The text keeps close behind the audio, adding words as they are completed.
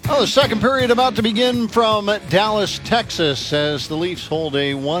The second period about to begin from Dallas, Texas, as the Leafs hold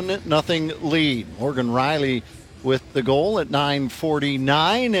a 1-0 lead. Morgan Riley with the goal at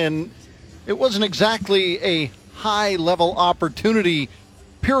 9:49, and it wasn't exactly a high-level opportunity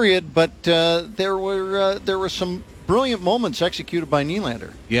period, but there were some brilliant moments executed by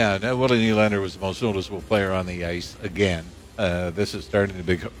Nylander. Yeah, Willie Nylander was the most noticeable player on the ice again. This is starting to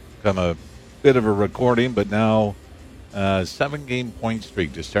become a bit of a recording, but now 7-game point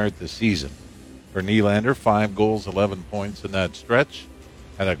streak to start the season for Nylander. 5 goals, 11 points in that stretch.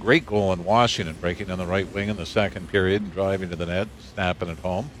 Had a great goal in Washington, breaking on the right wing in the second period, driving to the net, snapping it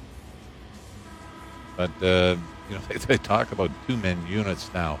home. But, they talk about 2-man units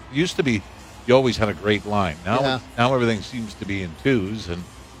now. It used to be you always had a great line. Now everything seems to be in twos, and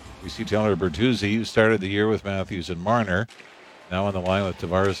we see Taylor Bertuzzi, who started the year with Matthews and Marner, now on the line with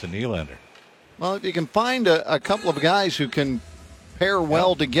Tavares and Nylander. Well, if you can find a couple of guys who can pair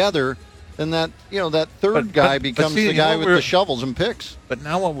well together, then that third guy becomes the guy with the shovels and picks. But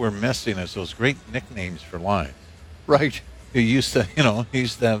now what we're missing is those great nicknames for lines. Right. He used to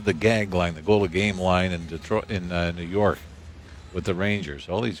have the gag line, the goal of game line in Detroit, in New York, with the Rangers.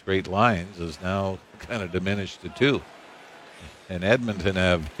 All these great lines is now kind of diminished to 2. And Edmonton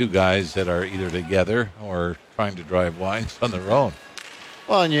have 2 guys that are either together or trying to drive lines on their own.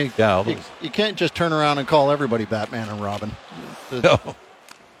 Well, and you can't just turn around and call everybody Batman and Robin. No.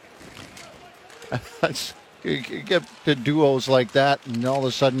 You get to duos like that, and all of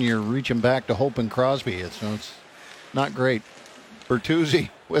a sudden you're reaching back to Hope and Crosby. It's not great.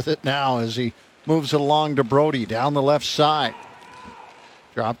 Bertuzzi with it now as he moves it along to Brody down the left side.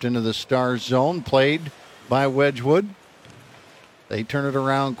 Dropped into the Stars zone, played by Wedgwood. They turn it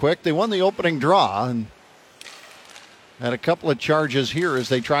around quick. They won the opening draw and had a couple of charges here as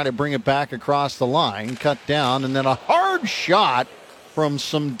they try to bring it back across the line, cut down, and then a hard shot from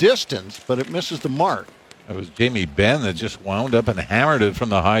some distance, but it misses the mark. It was Jamie Benn that just wound up and hammered it from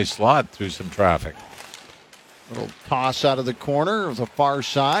the high slot through some traffic. Little toss out of the corner of the far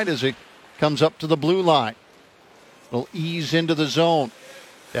side as it comes up to the blue line. It'll ease into the zone.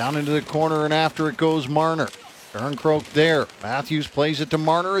 Down into the corner, and after it goes Marner. Turncroak there. Matthews plays it to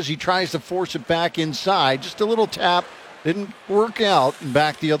Marner as he tries to force it back inside. Just a little tap. Didn't work out, and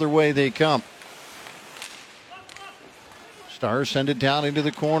back the other way they come. Stars send it down into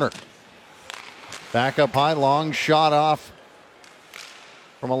the corner. Back up high, long shot off.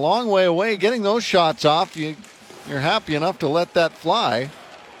 From a long way away, getting those shots off, you're happy enough to let that fly.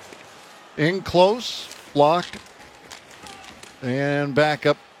 In close, blocked, and back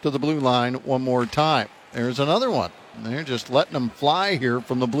up to the blue line one more time. There's another one. They're just letting them fly here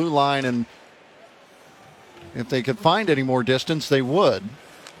from the blue line, and if they could find any more distance, they would.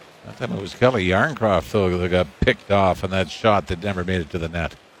 I thought it was Kelly Yarncroft, though, that got picked off in that shot that never made it to the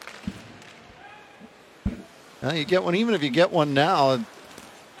net. Now you get one, even if you get one now,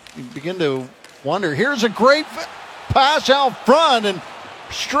 you begin to wonder. Here's a great pass out front and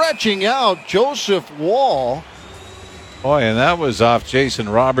stretching out Joseph Woll. Boy, and that was off Jason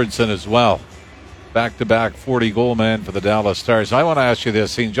Robertson as well. Back-to-back 40-goal man for the Dallas Stars. I want to ask you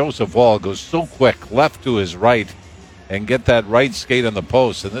this. Seeing Joseph Woll go so quick left to his right and get that right skate on the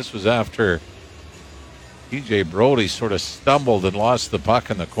post, and this was after TJ Brody sort of stumbled and lost the puck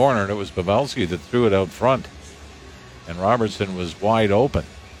in the corner, and it was Pavelski that threw it out front, and Robertson was wide open.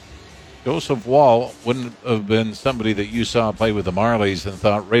 Joseph Woll wouldn't have been somebody that you saw play with the Marlies and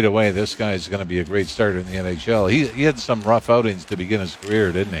thought right away this guy's going to be a great starter in the NHL. He had some rough outings to begin his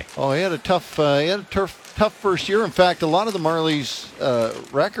career, didn't he? Oh, he had a tough first year. In fact, a lot of the Marlies'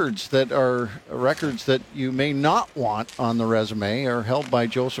 records that you may not want on the resume are held by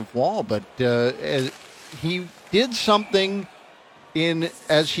Joseph Woll. But he did something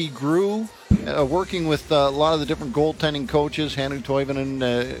as he grew, working with a lot of the different goaltending coaches, Hannu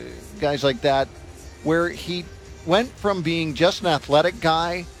Toivonen, guys like that, where he went from being just an athletic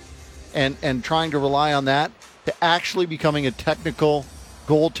guy and trying to rely on that to actually becoming a technical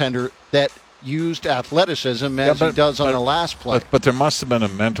goaltender that used athleticism as he does on the last play. But there must have been a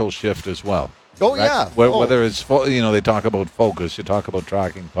mental shift as well. Oh, right? Yeah. Whether it's, they talk about focus, you talk about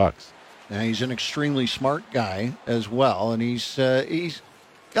tracking pucks. Now, he's an extremely smart guy as well, and he's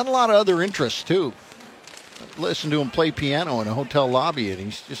got a lot of other interests, too. Listen to him play piano in a hotel lobby, and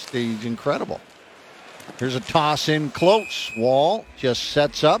he's incredible. Here's a toss in close. Woll just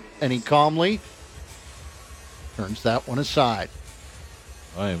sets up, and he calmly turns that one aside.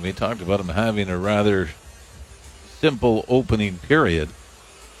 Right, we talked about him having a rather simple opening period.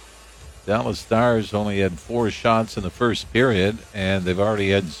 Dallas Stars only had 4 shots in the first period, and they've already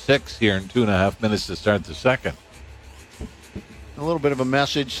had 6 here in 2.5 minutes to start the second. A little bit of a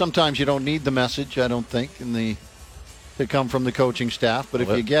message. Sometimes you don't need the message, I don't think, to come from the coaching staff. But if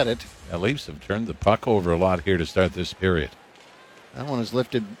you get it. The Leafs have turned the puck over a lot here to start this period. That one is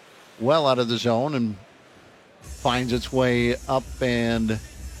lifted well out of the zone and finds its way up and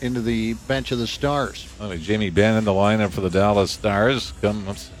into the bench of the Stars. Jamie Benn in the lineup for the Dallas Stars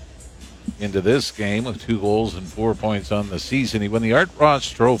comes into this game with 2 goals and 4 points on the season. He won the Art Ross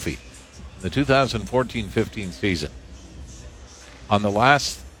Trophy in the 2014-15 season. On the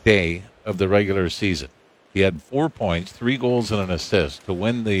last day of the regular season, he had 4 points, 3 goals, and an assist to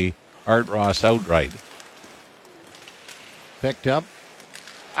win the Art Ross outright. Picked up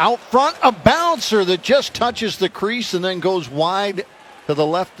out front, a bouncer that just touches the crease and then goes wide to the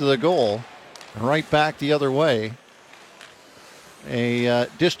left of the goal and right back the other way. A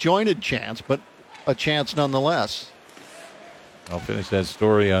disjointed chance, but a chance nonetheless. I'll finish that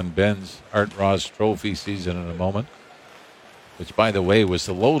story on Ben's Art Ross Trophy season in a moment, which, by the way, was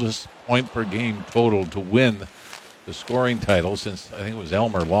the lowest point per game total to win the scoring title since, I think it was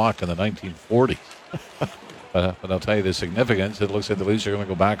Elmer Locke in the 1940s. But I'll tell you the significance. It looks like the Leafs are going to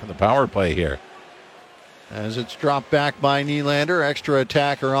go back on the power play here. As it's dropped back by Nylander, extra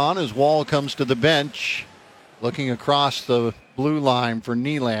attacker on as Wall comes to the bench. Looking across the blue line for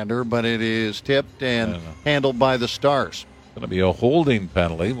Nylander, but it is tipped and handled by the Stars. Going to be a holding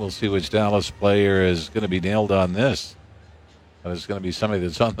penalty. We'll see which Dallas player is going to be nailed on this. But it's going to be somebody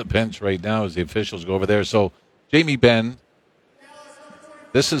that's on the bench right now as the officials go over there. So Jamie Benn,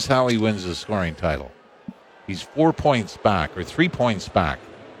 this is how he wins the scoring title. He's 4 points back, or 3 points back,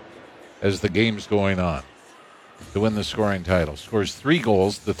 as the game's going on to win the scoring title. Scores 3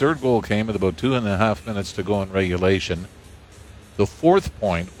 goals. The third goal came with about 2.5 minutes to go in regulation. The fourth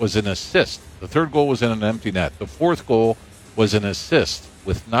point was an assist. The third goal was in an empty net. The fourth goal was an assist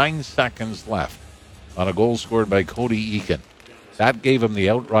with 9 seconds left on a goal scored by Cody Eakin. That gave him the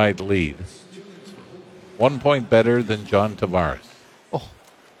outright lead. 1 point better than John Tavares.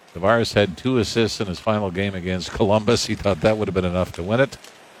 Tavares had 2 assists in his final game against Columbus. He thought that would have been enough to win it.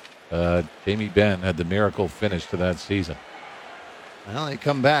 Jamie Benn had the miracle finish to that season. Well, they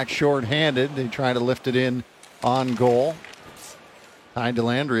come back short-handed. They try to lift it in on goal. Ty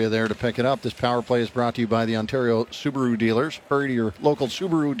Dellandrea there to pick it up. This power play is brought to you by the Ontario Subaru dealers. Hurry to your local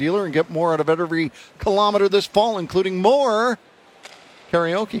Subaru dealer and get more out of every kilometer this fall, including more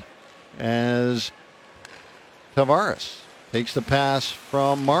karaoke. As Tavares takes the pass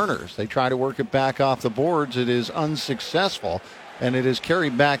from Marners. They try to work it back off the boards. It is unsuccessful, and it is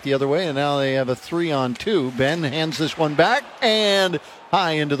carried back the other way, and now they have a 3-on-2. Benn hands this one back, and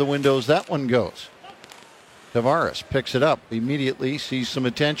high into the windows that one goes. Tavares picks it up, immediately sees some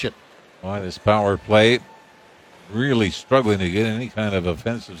attention. Why this power play really struggling to get any kind of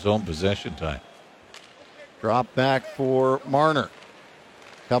offensive zone possession time. Drop back for Marner.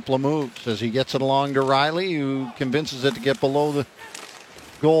 Couple of moves as he gets it along to Riley, who convinces it to get below the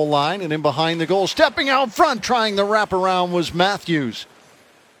goal line and in behind the goal. Stepping out front, trying the wraparound was Matthews.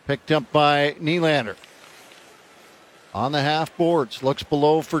 Picked up by Nylander. On the half boards, looks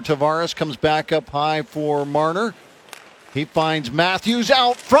below for Tavares, comes back up high for Marner. He finds Matthews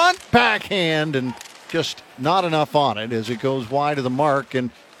out front, backhand, and just not enough on it as it goes wide of the mark. And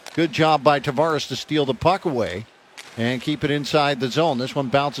good job by Tavares to steal the puck away and keep it inside the zone. This one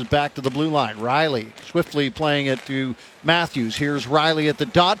bounces back to the blue line. Riley swiftly playing it to Matthews. Here's Riley at the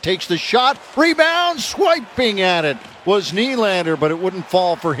dot, takes the shot, rebound, swiping at it was Nylander, but it wouldn't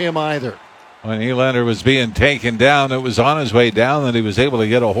fall for him either. When Nylander was being taken down, it was on his way down that he was able to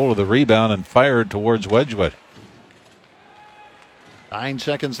get a hold of the rebound and fire it towards Wedgwood. 9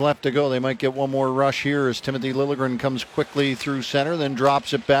 seconds left to go. They might get one more rush here as Timothy Liljegren comes quickly through center, then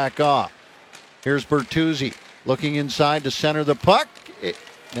drops it back off. Here's Bertuzzi looking inside to center the puck. It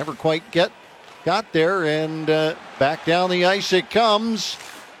never quite got there, and back down the ice it comes.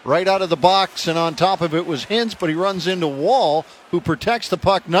 Right out of the box, and on top of it was Hintz, but he runs into Wall, who protects the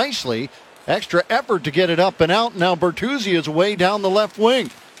puck nicely. Extra effort to get it up and out. Now Bertuzzi is way down the left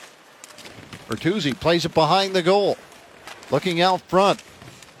wing. Bertuzzi plays it behind the goal. Looking out front.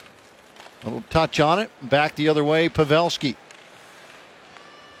 A little touch on it. Back the other way, Pavelski.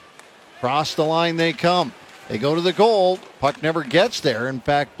 Cross the line they come. They go to the goal. Puck never gets there. In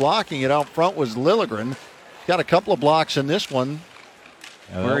fact, blocking it out front was Liljegren. Got a couple of blocks in this one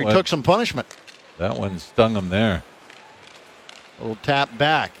where he took some punishment. That one stung him there. A little tap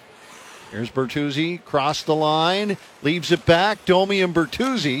back. Here's Bertuzzi, cross the line, leaves it back. Domi and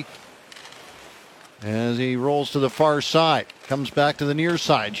Bertuzzi as he rolls to the far side. Comes back to the near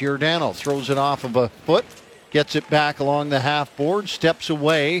side. Giordano throws it off of a foot, gets it back along the half board, steps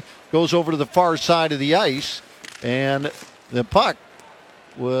away, goes over to the far side of the ice, and the puck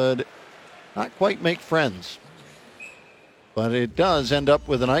would not quite make friends. But it does end up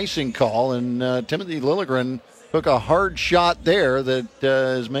with an icing call, and Timothy Liljegren took a hard shot there that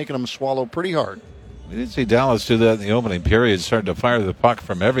is making him swallow pretty hard. We did see Dallas do that in the opening period, starting to fire the puck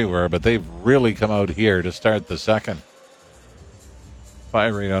from everywhere, but they've really come out here to start the second.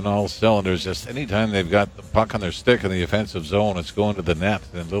 Firing on all cylinders. Just anytime they've got the puck on their stick in the offensive zone, it's going to the net.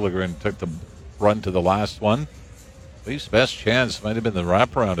 And Liljegren took the run to the last one. Leafs' best chance might have been the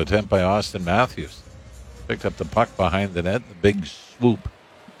wraparound attempt by Austin Matthews. Picked up the puck behind the net, the big swoop,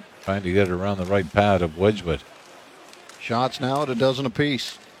 trying to get it around the right pad of Wedgwood. Shots now at a dozen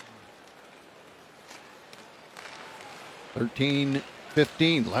apiece.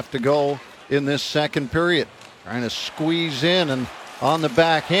 13-15 left to go in this second period. Trying to squeeze in, and on the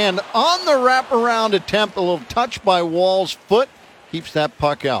backhand, on the wraparound attempt, a little touch by Wall's foot, keeps that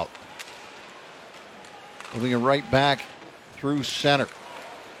puck out. Moving it right back through center.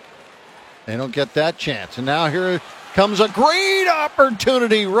 They don't get that chance. And now here comes a great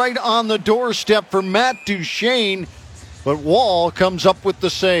opportunity right on the doorstep for Matt Duchene. But Wall comes up with the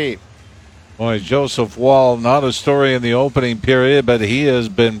save. Boy, Joseph Wall, not a story in the opening period, but he has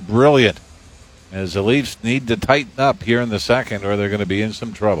been brilliant. As the Leafs need to tighten up here in the second, or they're going to be in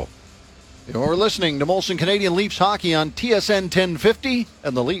some trouble. You're listening to Molson Canadian Leafs Hockey on TSN 1050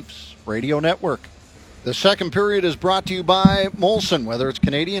 and the Leafs Radio Network. The second period is brought to you by Molson, whether it's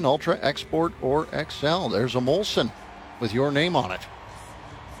Canadian, Ultra, Export, or XL. There's a Molson with your name on it.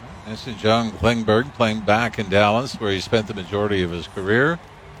 This is John Klingberg playing back in Dallas, where he spent the majority of his career.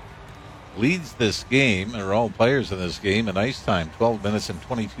 Leads this game, or all players in this game, in ice time, 12 minutes and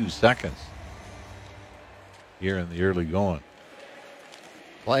 22 seconds here in the early going.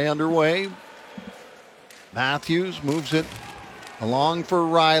 Play underway. Matthews moves it along for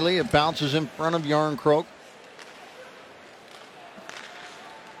Riley. It bounces in front of Järnkrok.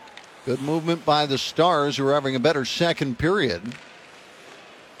 Good movement by the Stars, who are having a better second period.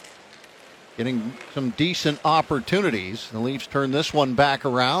 Getting some decent opportunities. The Leafs turn this one back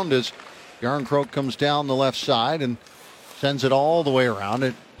around as Järnkrok comes down the left side and sends it all the way around.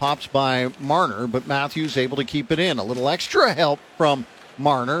 It pops by Marner, but Matthews able to keep it in. A little extra help from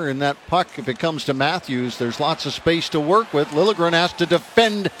Marner, and that puck, if it comes to Matthews, there's lots of space to work with. Liljegren has to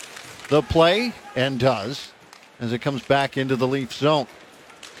defend the play, and does, as it comes back into the Leaf zone.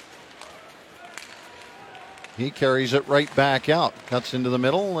 He carries it right back out, cuts into the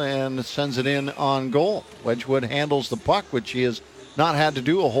middle, and sends it in on goal. Wedgwood handles the puck, which he has not had to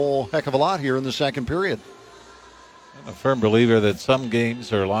do a whole heck of a lot here in the second period. I'm a firm believer that some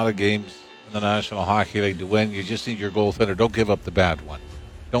games, or a lot of games in the National Hockey League, to win, you just need your goaltender. Don't give up the bad one.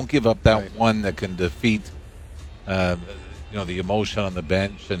 Don't give up that one that can defeat the emotion on the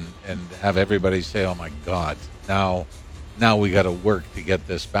bench and have everybody say, oh, my God, now we got to work to get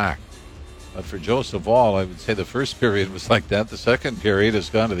this back. But for Joseph Wall, I would say the first period was like that. The second period has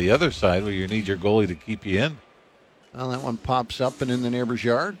gone to the other side, where you need your goalie to keep you in. Well, that one pops up and in the neighbor's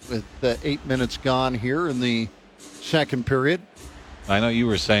yard with 8 minutes gone here in the second period. I know you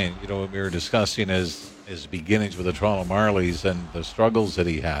were saying, when we were discussing his beginnings with the Toronto Marlies and the struggles that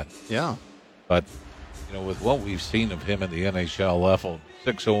he had. Yeah. But, with what we've seen of him in the NHL level,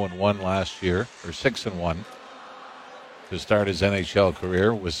 6-0-1 last year, or 6-1 to start his NHL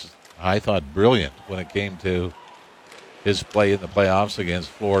career, was, I thought, brilliant when it came to his play in the playoffs against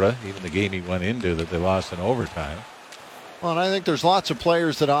Florida, even the game he went into that they lost in overtime. Well, and I think there's lots of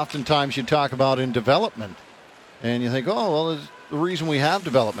players that oftentimes you talk about in development, and you think, oh, well, there's the reason we have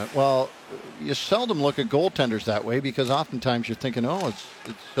development. Well, you seldom look at goaltenders that way, because oftentimes you're thinking, oh, it's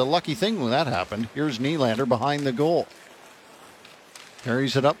a lucky thing when that happened. Here's Nylander behind the goal.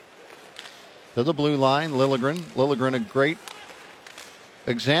 Carries it up to the blue line. Liljegren, a great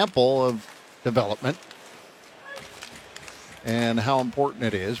example of development and how important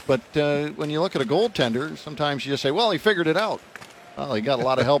it is. But when you look at a goaltender, sometimes you just say, well, he figured it out. Well, he got a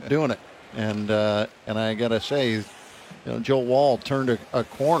lot of help doing it. And I got to say, Joe Wall turned a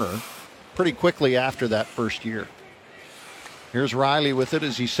corner pretty quickly after that first year. Here's Riley with it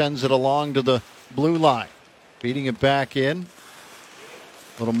as he sends it along to the blue line. Feeding it back in.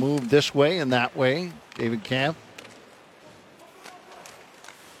 Little move this way and that way. David Kampf.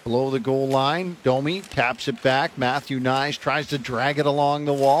 Below the goal line, Domi taps it back. Matthew Nyes tries to drag it along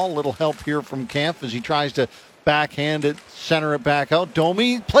the wall. Little help here from Kampf as he tries to backhand it, center it back out.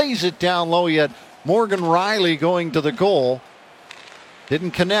 Domi plays it down low, yet Morgan Riley going to the goal.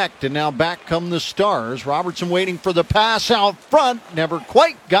 Didn't connect, and now back come the Stars. Robertson waiting for the pass out front. Never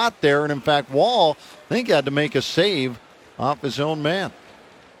quite got there, and in fact, Wall, I think, had to make a save off his own man.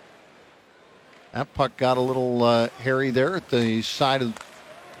 That puck got a little hairy there at the side of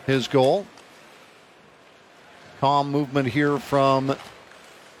his goal. Calm movement here from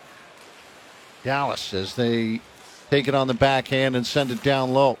Dallas as they take it on the backhand and send it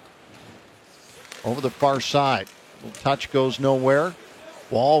down low. Over the far side. Little touch goes nowhere.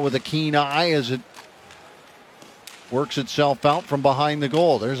 Wall with a keen eye as it works itself out from behind the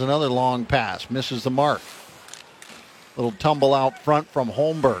goal. There's another long pass. Misses the mark. Little tumble out front from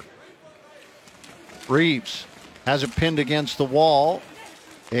Holmberg. Reeves has it pinned against the wall.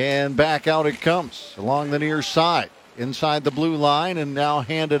 And back out it comes along the near side. Inside the blue line and now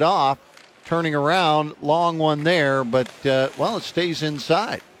handed off. Turning around. Long one there. But, it stays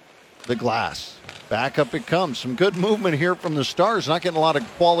inside the glass. Back up it comes. Some good movement here from the Stars. Not getting a lot of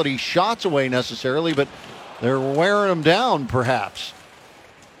quality shots away necessarily, but they're wearing them down perhaps.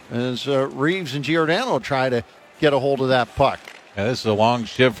 As Reeves and Giordano try to get a hold of that puck. Yeah, this is a long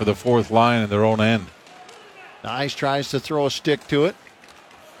shift for the fourth line in their own end. Nice tries to throw a stick to it.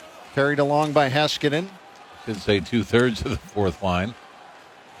 Carried along by Heiskanen. Should say 2/3 of the fourth line.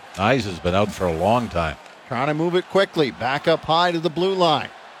 Nyes has been out for a long time. Trying to move it quickly. Back up high to the blue line.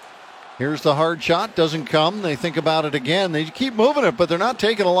 Here's the hard shot. Doesn't come. They think about it again. They keep moving it, but they're not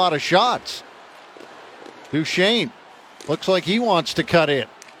taking a lot of shots. Duchesne looks like he wants to cut in.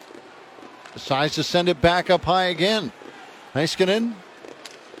 Decides to send it back up high again. Heiskanen.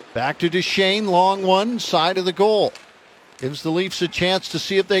 Back to Duchesne. Long one. Side of the goal. Gives the Leafs a chance to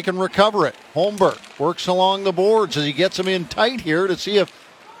see if they can recover it. Holmberg works along the boards as he gets them in tight here to see if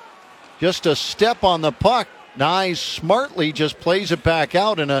just a step on the puck. Nye smartly just plays it back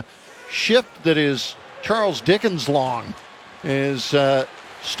out in a shift that is Charles Dickens long. Is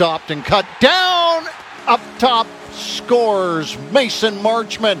stopped and cut down. Up top scores. Mason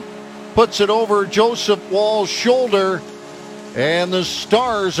Marchment puts it over Joseph Wall's shoulder. And the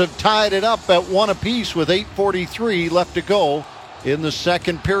Stars have tied it up at one apiece with 8:43 left to go in the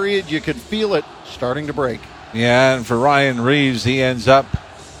second period. You could feel it starting to break. Yeah, and for Ryan Reeves, he ends up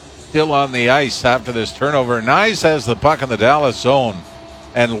still on the ice after this turnover. Nyes has the puck in the Dallas zone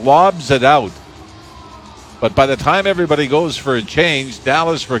and lobs it out. But by the time everybody goes for a change,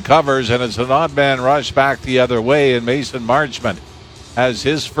 Dallas recovers, and it's an odd man rush back the other way, and Mason Marchment has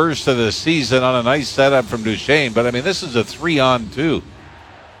his first of the season on a nice setup from Duchesne. But, this is a 3-on-2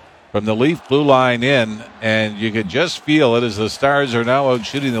 from the Leaf blue line in, and you could just feel it as the Stars are now out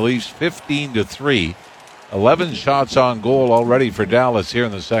shooting the Leafs 15-3. 11 shots on goal already for Dallas here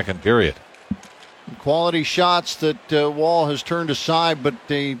in the second period. Quality shots that Wall has turned aside, but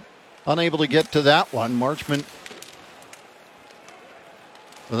they unable to get to that one. Marchment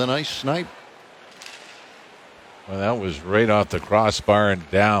with a nice snipe. Well, that was right off the crossbar and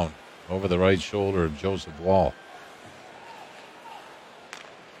down over the right shoulder of Joseph Wall.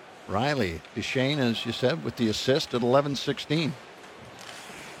 Riley Duchesne, as you said, with the assist at 11:16.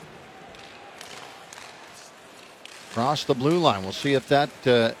 Across the blue line. We'll see if that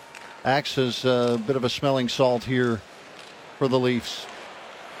acts as a bit of a smelling salt here for the Leafs.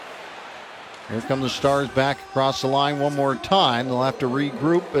 Here come the Stars back across the line one more time. They'll have to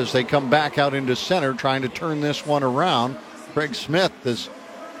regroup as they come back out into center, trying to turn this one around. Craig Smith,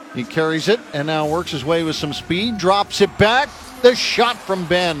 he carries it and now works his way with some speed, drops it back. The shot from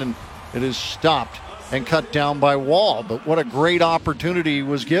Ben, and it is stopped and cut down by Wall. But what a great opportunity he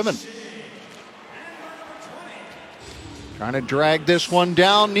was given. Trying to drag this one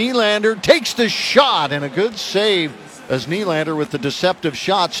down. Nylander takes the shot, and a good save as Nylander with the deceptive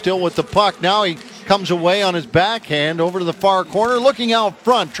shot, still with the puck. Now he comes away on his backhand over to the far corner, looking out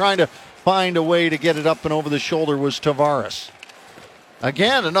front, trying to find a way to get it up and over the shoulder was Tavares.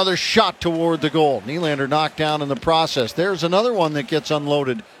 Again, another shot toward the goal. Nylander knocked down in the process. There's another one that gets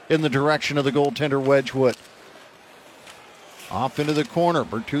unloaded in the direction of the goaltender Wedgwood. Off into the corner.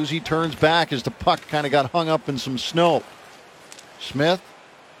 Bertuzzi turns back as the puck kind of got hung up in some snow. Smith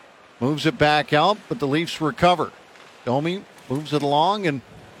moves it back out, but the Leafs recover. Domi moves it along, and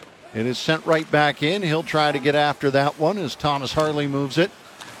it is sent right back in. He'll try to get after that one as Thomas Harley moves it.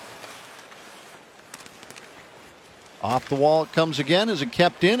 Off the wall it comes again. Is it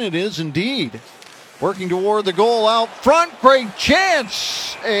kept in? It is indeed. Working toward the goal out front. Great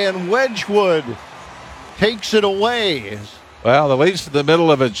chance. And Wedgwood takes it away. Well, the Leafs in the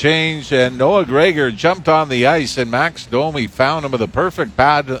middle of a change, and Noah Gregor jumped on the ice, and Max Domi found him with a perfect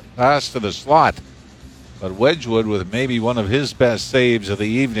pass to the slot. But Wedgwood with maybe one of his best saves of the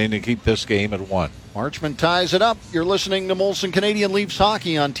evening to keep this game at 1. Marchment ties it up. You're listening to Molson Canadian Leafs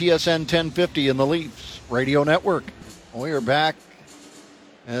Hockey on TSN 1050 in the Leafs Radio Network. We are back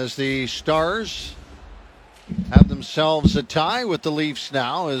as the Stars have themselves a tie with the Leafs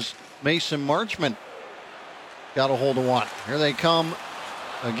now as Mason Marchment got a hold of one. Here they come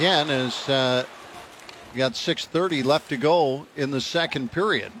again as we got 6:30 left to go in the second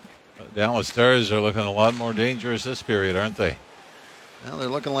period. Dallas Stars are looking a lot more dangerous this period, aren't they? Well, they're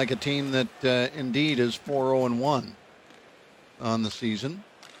looking like a team that indeed is 4-0-1 on the season.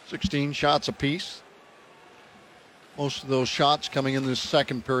 16 shots apiece. Most of those shots coming in this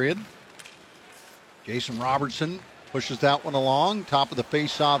second period. Jason Robertson pushes that one along. Top of the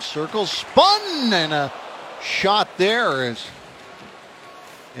face-off circle. Spun, and a shot there.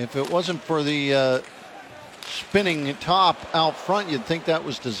 If it wasn't for the spinning top out front, you'd think that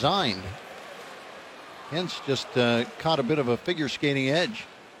was designed. Hence just caught a bit of a figure skating edge.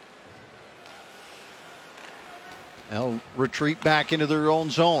 They'll retreat back into their own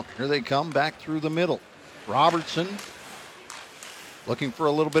zone. Here they come back through the middle. Robertson looking for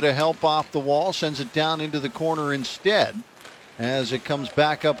a little bit of help off the wall. Sends it down into the corner instead as it comes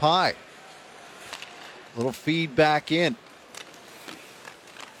back up high. Little feed back in.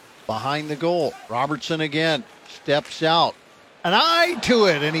 Behind the goal. Robertson again steps out. An eye to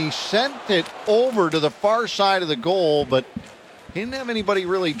it, and he sent it over to the far side of the goal, but he didn't have anybody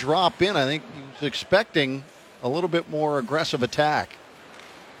really drop in. I think he was expecting a little bit more aggressive attack.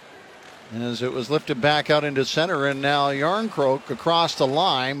 As it was lifted back out into center, and now Yarncroke across the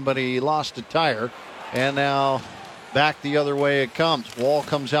line, but he lost a tire. And now back the other way it comes. Wall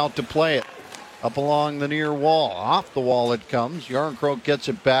comes out to play it. Up along the near wall. Off the wall it comes. Yarncroke gets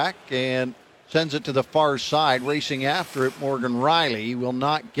it back and sends it to the far side. Racing after it, Morgan Riley. He will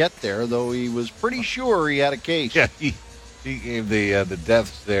not get there, though he was pretty sure he had a case. Yeah, he gave the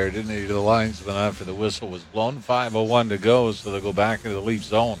deaths there, didn't he, to the linesman after the whistle was blown. 5:01 to go, so they'll go back into the Leaf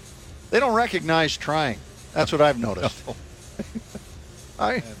zone. They don't recognize trying. That's what I've noticed.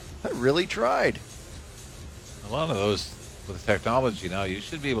 I really tried. A lot of those, with technology now, you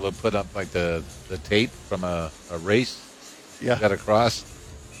should be able to put up like the tape from a race. Yeah. Got across.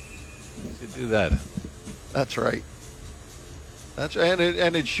 You should do that. That's right.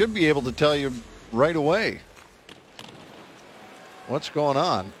 And it should be able to tell you right away what's going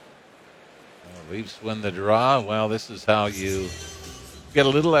on. Well, Leafs win the draw. Well, this is how you get a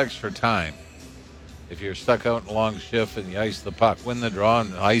little extra time. If you're stuck out in a long shift and you ice the puck, win the draw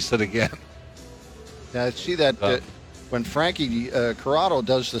and ice it again. Now, see that when Frankie Corrado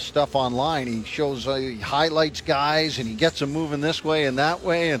does the stuff online, he shows, he highlights guys and he gets them moving this way and that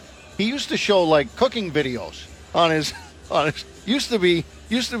way. And he used to show like cooking videos on his used to be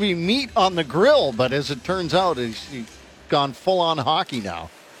meat on the grill, but as it turns out, he's gone full on hockey now.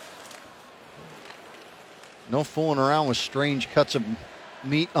 No fooling around with strange cuts of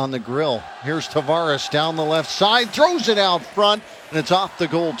meat on the grill. Here's Tavares down the left side, throws it out front, and it's off the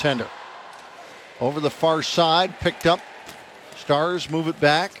goaltender. Over the far side, picked up. Stars move it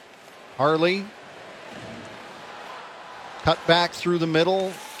back. Harley cut back through the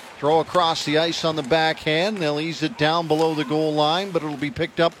middle. Throw across the ice on the backhand. They'll ease it down below the goal line, but it'll be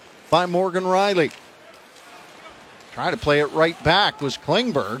picked up by Morgan Riley. Try to play it right back was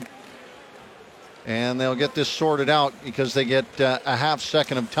Klingberg. And they'll get this sorted out because they get a half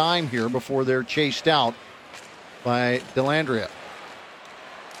second of time here before they're chased out by Dellandrea.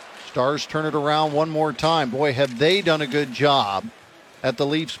 Stars turn it around one more time. Boy, have they done a good job at the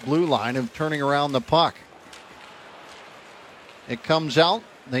Leafs blue line of turning around the puck. It comes out.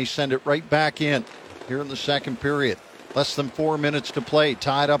 They send it right back in here in the second period. Less than 4 minutes to play.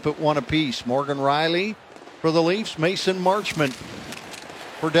 Tied up at one apiece. Morgan Riley for the Leafs. Mason Marchment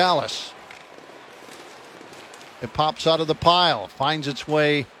for Dallas. It pops out of the pile. Finds its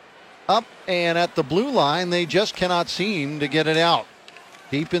way up. And at the blue line, they just cannot seem to get it out.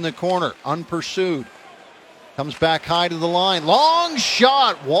 Deep in the corner. Unpursued. Comes back high to the line. Long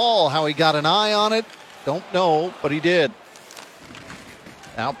shot. Wall. How he got an eye on it, don't know, but he did.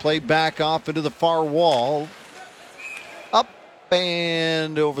 Now played back off into the far wall. Up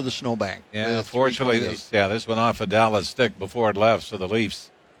and over the snowbank. Yeah, fortunately, this went off a Dallas stick before it left, so the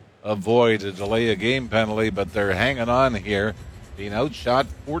Leafs avoid a delay a game penalty, but they're hanging on here, being outshot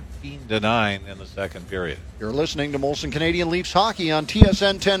 14-9 in the second period. You're listening to Molson Canadian Leafs Hockey on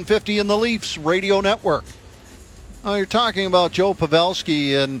TSN 1050 and the Leafs Radio Network. Oh, you're talking about Joe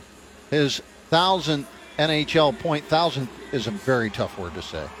Pavelski and his 1,000th NHL point. 1,000 is a very tough word to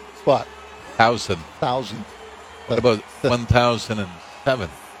say, but 1,000. What about 1,007?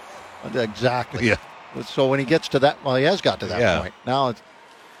 Exactly. Yeah. So when he gets to that, well, he has got to that point. Now it's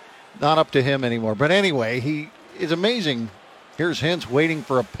not up to him anymore. But anyway, he is amazing. Here's Hintz waiting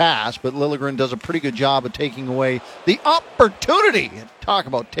for a pass, but Liljegren does a pretty good job of taking away the opportunity. Talk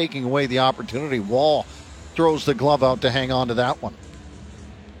about taking away the opportunity. Wall throws the glove out to hang on to that one.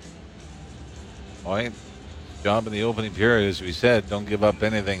 Boy, job in the opening period, as we said, don't give up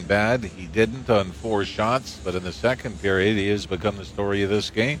anything bad. He didn't on 4 shots, but in the second period, he has become the story of this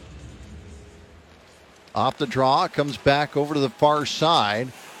game. Off the draw, comes back over to the far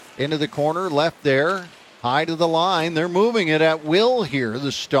side, into the corner, left there, high to the line. They're moving it at will here,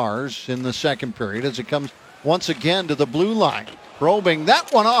 the Stars, in the second period, as it comes once again to the blue line. Probing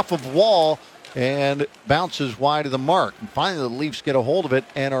that one off of Wall and bounces wide of the mark. And finally, the Leafs get a hold of it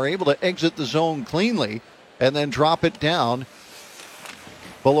and are able to exit the zone cleanly and then drop it down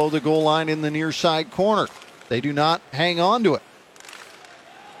below the goal line in the near side corner. They do not hang on to it,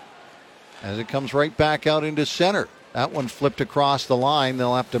 as it comes right back out into center. That one flipped across the line.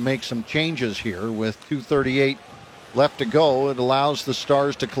 They'll have to make some changes here with 2:38 left to go. It allows the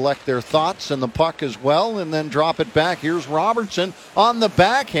Stars to collect their thoughts and the puck as well and then drop it back. Here's Robertson on the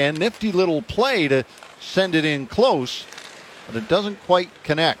backhand. Nifty little play to send it in close, but it doesn't quite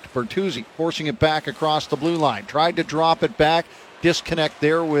connect. Bertuzzi forcing it back across the blue line. Tried to drop it back. Disconnect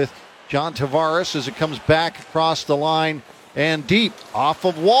there with John Tavares as it comes back across the line and deep off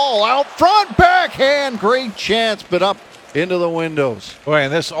of Wall. Out front, backhand. Great chance, but up into the windows. Boy,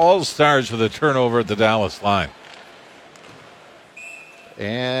 and this all starts with a turnover at the Dallas line.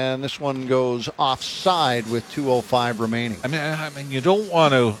 And this one goes offside with 2:05 remaining. I mean, you don't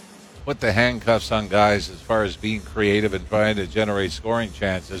want to put the handcuffs on guys as far as being creative and trying to generate scoring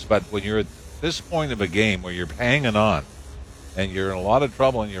chances. But when you're at this point of a game where you're hanging on and you're in a lot of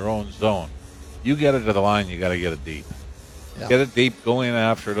trouble in your own zone, you get it to the line, you got to get it deep. Yeah. Get it deep, go in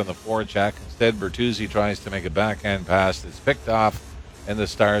after it on the forecheck. Instead, Bertuzzi tries to make a backhand pass. It's picked off, and the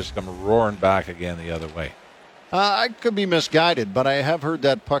Stars come roaring back again the other way. I could be misguided, but I have heard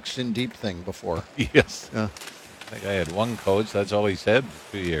that pucks in deep thing before. Yes. I think I had one coach. That's all he said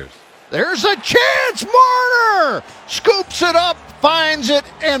for 2 years. There's a chance. Marner scoops it up, finds it,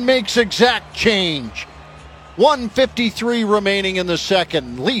 and makes exact change. 1:53 remaining in the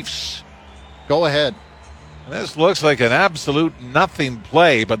second. Leafs go ahead. And this looks like an absolute nothing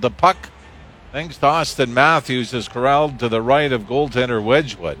play, but the puck, thanks to Austin Matthews, is corralled to the right of goaltender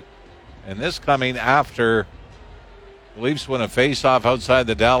Wedgwood. And this coming after the Leafs win a face-off outside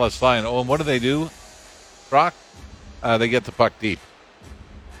the Dallas line. Oh, and what do? Crock? They get the puck deep.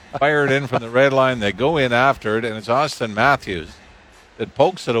 Fire it in from the red line. They go in after it, and it's Austin Matthews that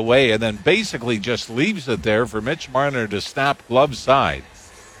pokes it away and then basically just leaves it there for Mitch Marner to snap glove side.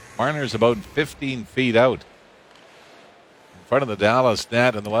 Marner's about 15 feet out in front of the Dallas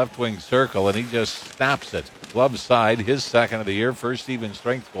net in the left wing circle, and he just snaps it. Glove side, his second of the year, first even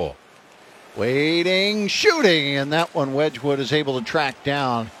strength goal. Waiting, shooting, and that one Wedgwood is able to track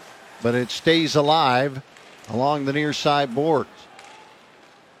down, but it stays alive along the near side boards.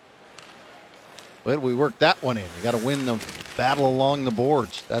 But we worked that one in. You got to win the battle along the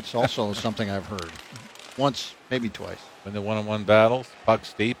boards. That's also something I've heard. Once, maybe twice. Win the one-on-one battles,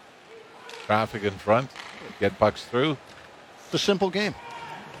 pucks deep, traffic in front, get pucks through. It's a simple game.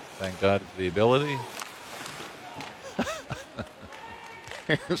 Thank God for the ability.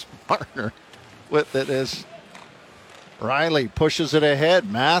 Here's Marner with it as Riley pushes it ahead.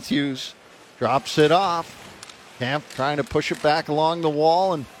 Matthews drops it off. Camp trying to push it back along the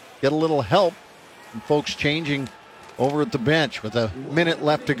wall and get a little help. And folks changing over at the bench with a minute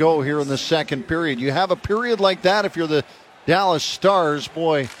left to go here in the second period. You have a period like that if you're the Dallas Stars.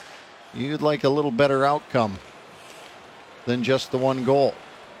 Boy, you'd like a little better outcome than just the one goal.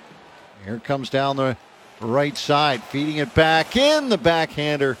 Here comes down the right side, feeding it back in. The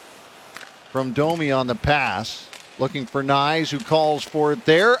backhander from Domi on the pass. Looking for Nyes, who calls for it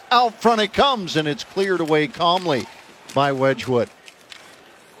there. Out front it comes, and it's cleared away calmly by Wedgwood.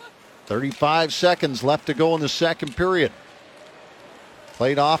 35 seconds left to go in the second period.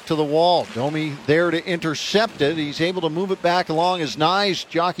 Played off to the wall. Domi there to intercept it. He's able to move it back along as Nyes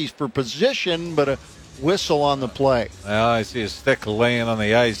jockeys for position, but a whistle on the play. Well, I see a stick laying on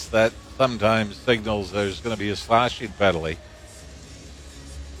the ice. That sometimes signals there's going to be a slashing penalty.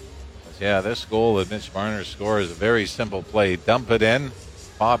 Yeah, this goal that Mitch Marner scores is a very simple play. Dump it in,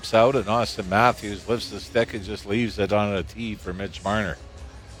 pops out, and Austin Matthews lifts the stick and just leaves it on a tee for Mitch Marner.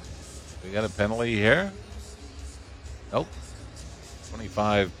 We got a penalty here? Nope.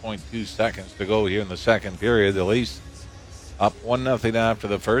 25.2 seconds to go here in the second period. The Leafs up 1-0 after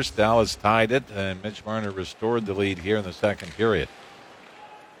the first. Dallas tied it, and Mitch Marner restored the lead here in the second period.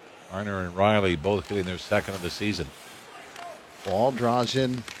 Marner and Riley both getting their second of the season. Ball draws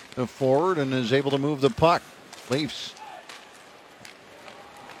in forward and is able to move the puck. Leafs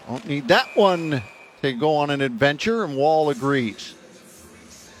don't need that one to go on an adventure, and Wall agrees.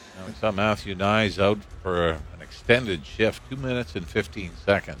 Now we saw Matthew Nyes out for an extended shift, 2 minutes and 15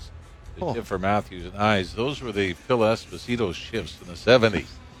 seconds. the shift for Matthews and Eyes. Those were the Phil Esposito shifts in the 70s.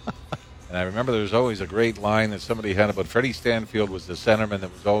 And I remember there was always a great line that somebody had about Freddie Stanfield was the centerman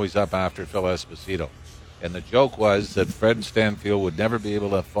that was always up after Phil Esposito. And the joke was that Fred Stanfield would never be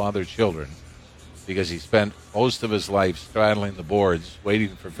able to father children because he spent most of his life straddling the boards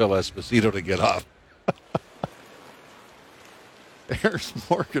waiting for Phil Esposito to get off. There's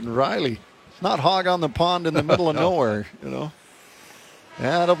Morgan Riley. It's not hog on the pond in the middle of nowhere, you know.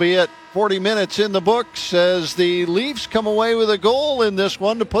 That'll be it. 40 minutes in the books as the Leafs come away with a goal in this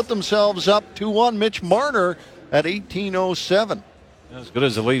one to put themselves up 2-1. Mitch Marner at 18:07. As good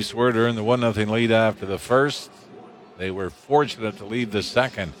as the Leafs were to earn the 1-0 lead after the first, they were fortunate to lead the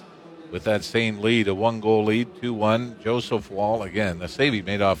second with that same lead, a one-goal lead, 2-1. Joseph Wall, again, the save he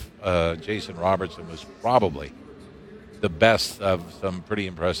made off Jason Robertson was probably the best of some pretty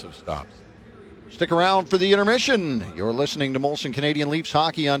impressive stops. Stick around for the intermission. You're listening to Molson Canadian Leafs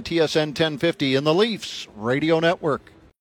Hockey on TSN 1050 and the Leafs Radio Network.